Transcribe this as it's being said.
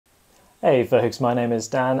Hey folks, my name is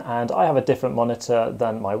Dan and I have a different monitor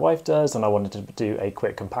than my wife does and I wanted to do a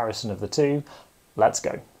quick comparison of the two. Let's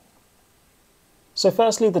go. So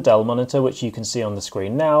firstly the Dell Monitor, which you can see on the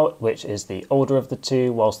screen now, which is the older of the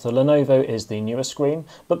two, whilst the Lenovo is the newer screen,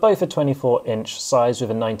 but both are 24-inch size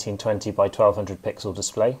with a 1920 by 1200 pixel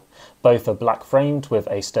display. Both are black framed with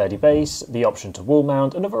a sturdy base, the option to wall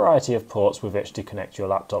mount and a variety of ports with which to connect your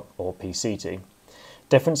laptop or PC to.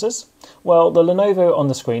 Differences? Well, the Lenovo on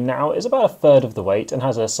the screen now is about a third of the weight and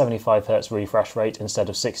has a 75Hz refresh rate instead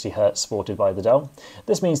of 60Hz sported by the Dell.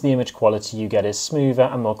 This means the image quality you get is smoother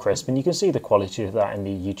and more crisp, and you can see the quality of that in the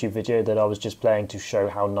YouTube video that I was just playing to show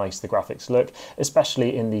how nice the graphics look,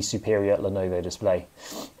 especially in the superior Lenovo display.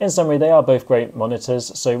 In summary, they are both great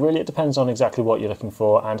monitors, so really it depends on exactly what you're looking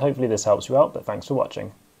for, and hopefully this helps you out, but thanks for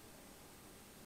watching.